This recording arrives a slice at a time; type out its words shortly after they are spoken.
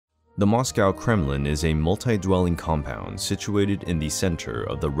The Moscow Kremlin is a multi-dwelling compound situated in the center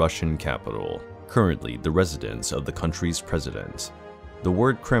of the Russian capital, currently the residence of the country's president. The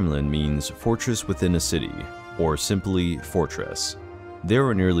word Kremlin means fortress within a city, or simply fortress. There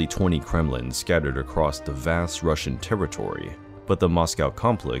are nearly 20 Kremlins scattered across the vast Russian territory, but the Moscow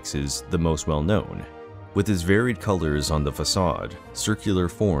complex is the most well-known. With its varied colors on the facade, circular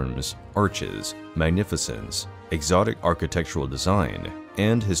forms, arches, magnificence, exotic architectural design,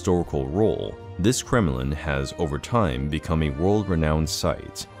 and historical role, this Kremlin has over time become a world-renowned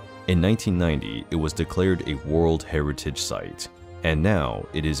site. In 1990, it was declared a World Heritage Site, and now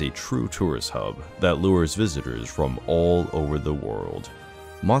it is a true tourist hub that lures visitors from all over the world.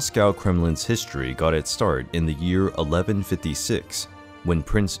 Moscow Kremlin's history got its start in the year 1156, when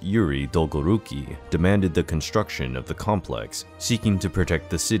Prince Yuri Dolgoruki demanded the construction of the complex, seeking to protect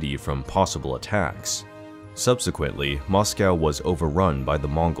the city from possible attacks. Subsequently, Moscow was overrun by the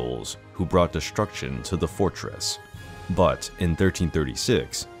Mongols, who brought destruction to the fortress. But in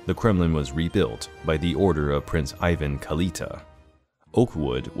 1336, the Kremlin was rebuilt by the order of Prince Ivan Kalita. Oak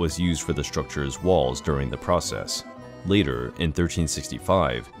wood was used for the structure's walls during the process. Later, in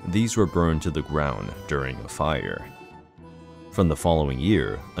 1365, these were burned to the ground during a fire. From the following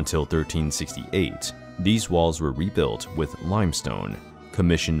year until 1368, these walls were rebuilt with limestone,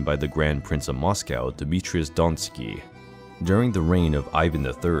 commissioned by the Grand Prince of Moscow, Dmitry Donsky. During the reign of Ivan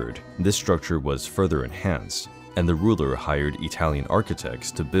III, this structure was further enhanced, and the ruler hired Italian architects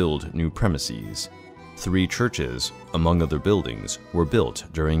to build new premises. 3 churches, among other buildings, were built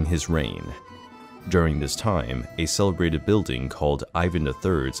during his reign. During this time, a celebrated building called Ivan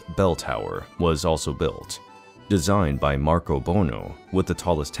III's Bell Tower was also built. Designed by Marco Bono, with the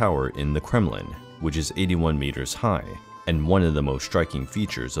tallest tower in the Kremlin, which is 81 meters high, and one of the most striking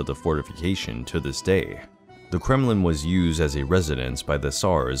features of the fortification to this day. The Kremlin was used as a residence by the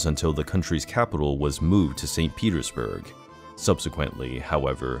Tsars until the country's capital was moved to St. Petersburg. Subsequently,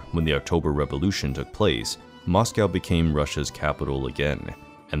 however, when the October Revolution took place, Moscow became Russia's capital again,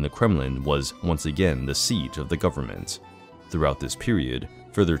 and the Kremlin was once again the seat of the government. Throughout this period,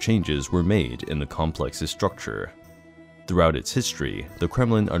 further changes were made in the complex's structure. Throughout its history, the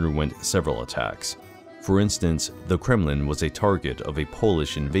Kremlin underwent several attacks. For instance, the Kremlin was a target of a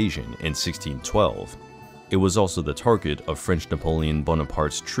Polish invasion in 1612. It was also the target of French Napoleon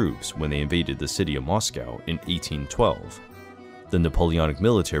Bonaparte's troops when they invaded the city of Moscow in 1812. The Napoleonic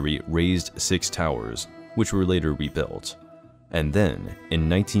military razed 6 towers, which were later rebuilt. And then, in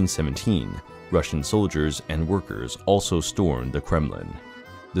 1917, Russian soldiers and workers also stormed the Kremlin.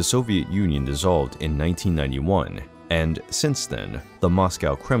 The Soviet Union dissolved in 1991, and since then, the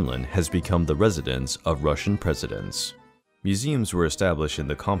Moscow Kremlin has become the residence of Russian presidents. Museums were established in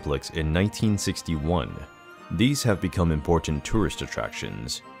the complex in 1961. These have become important tourist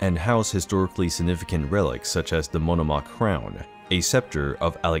attractions and house historically significant relics such as the Monomakh crown, a scepter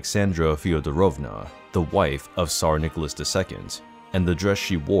of Alexandra Fyodorovna, the wife of Tsar Nicholas II, and the dress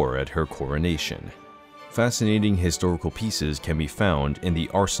she wore at her coronation. Fascinating historical pieces can be found in the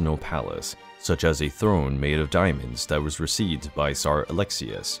Arsenal Palace, such as a throne made of diamonds that was received by Tsar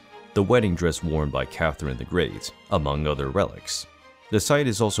Alexius, the wedding dress worn by Catherine the Great, among other relics. The site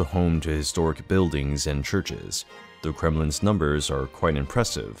is also home to historic buildings and churches. The Kremlin's numbers are quite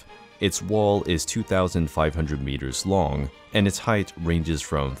impressive. Its wall is 2,500 meters long, and its height ranges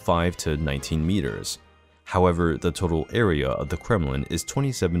from 5 to 19 meters. However, the total area of the Kremlin is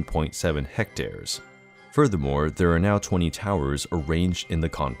 27.7 hectares. Furthermore, there are now 20 towers arranged in the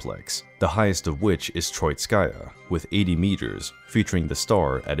complex, the highest of which is Troitskaya, with 80 meters, featuring the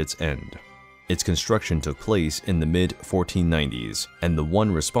star at its end. Its construction took place in the mid-1490s, and the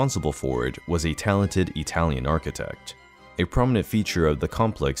one responsible for it was a talented Italian architect. A prominent feature of the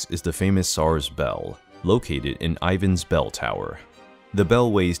complex is the famous Tsar's Bell, located in Ivan's Bell Tower. The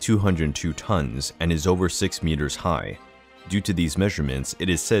bell weighs 202 tons and is over 6 meters high. Due to these measurements, it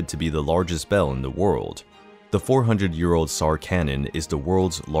is said to be the largest bell in the world. The 400-year-old Tsar cannon is the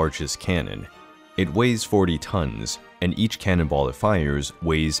world's largest cannon. It weighs 40 tons, and each cannonball it fires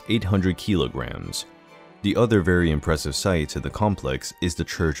weighs 800 kilograms. The other very impressive site to the complex is the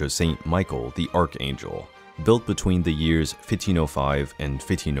Church of St. Michael the Archangel, built between the years 1505 and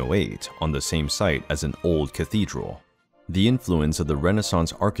 1508 on the same site as an old cathedral. The influence of the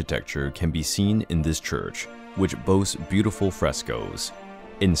Renaissance architecture can be seen in this church, which boasts beautiful frescoes.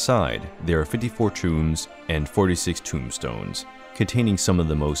 Inside, there are 54 tombs and 46 tombstones, containing some of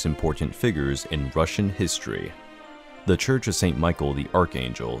the most important figures in Russian history. The Church of St. Michael the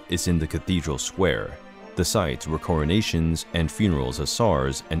Archangel is in the cathedral square, the site where coronations and funerals of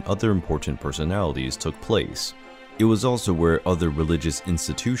Tsars and other important personalities took place. It was also where other religious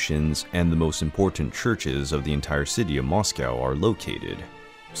institutions and the most important churches of the entire city of Moscow are located,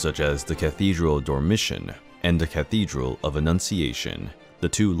 such as the Cathedral of Dormition and the Cathedral of Annunciation, the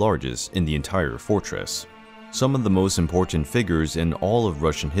two largest in the entire fortress. Some of the most important figures in all of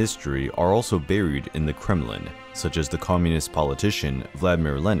Russian history are also buried in the Kremlin, such as the communist politician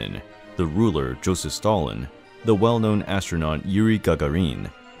Vladimir Lenin, the ruler Joseph Stalin, the well-known astronaut Yuri Gagarin,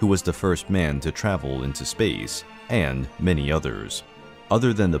 who was the first man to travel into space, and many others.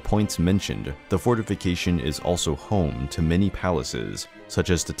 Other than the points mentioned, the fortification is also home to many palaces, such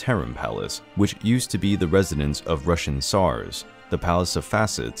as the Terem Palace, which used to be the residence of Russian Tsars, the Palace of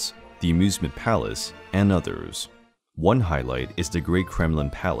Facets, the Amusement Palace, and others. One highlight is the Great Kremlin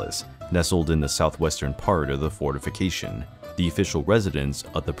Palace, nestled in the southwestern part of the fortification, the official residence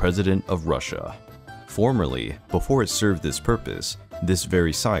of the President of Russia. Formerly, before it served this purpose, this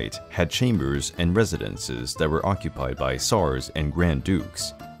very site had chambers and residences that were occupied by Tsars and Grand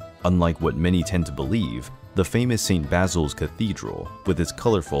Dukes. Unlike what many tend to believe, the famous St. Basil's Cathedral, with its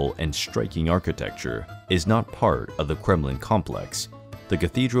colorful and striking architecture, is not part of the Kremlin complex. The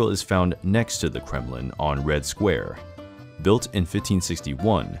cathedral is found next to the Kremlin on Red Square. Built in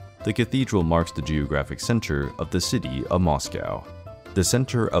 1561, the cathedral marks the geographic center of the city of Moscow, the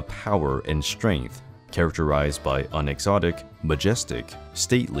center of power and strength, characterized by an exotic, majestic,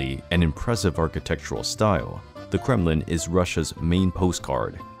 stately, and impressive architectural style. The Kremlin is Russia's main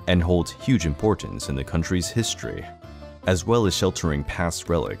postcard and holds huge importance in the country's history. As well as sheltering past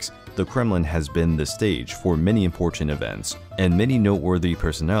relics, the Kremlin has been the stage for many important events, and many noteworthy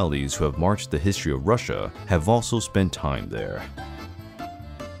personalities who have marked the history of Russia have also spent time there.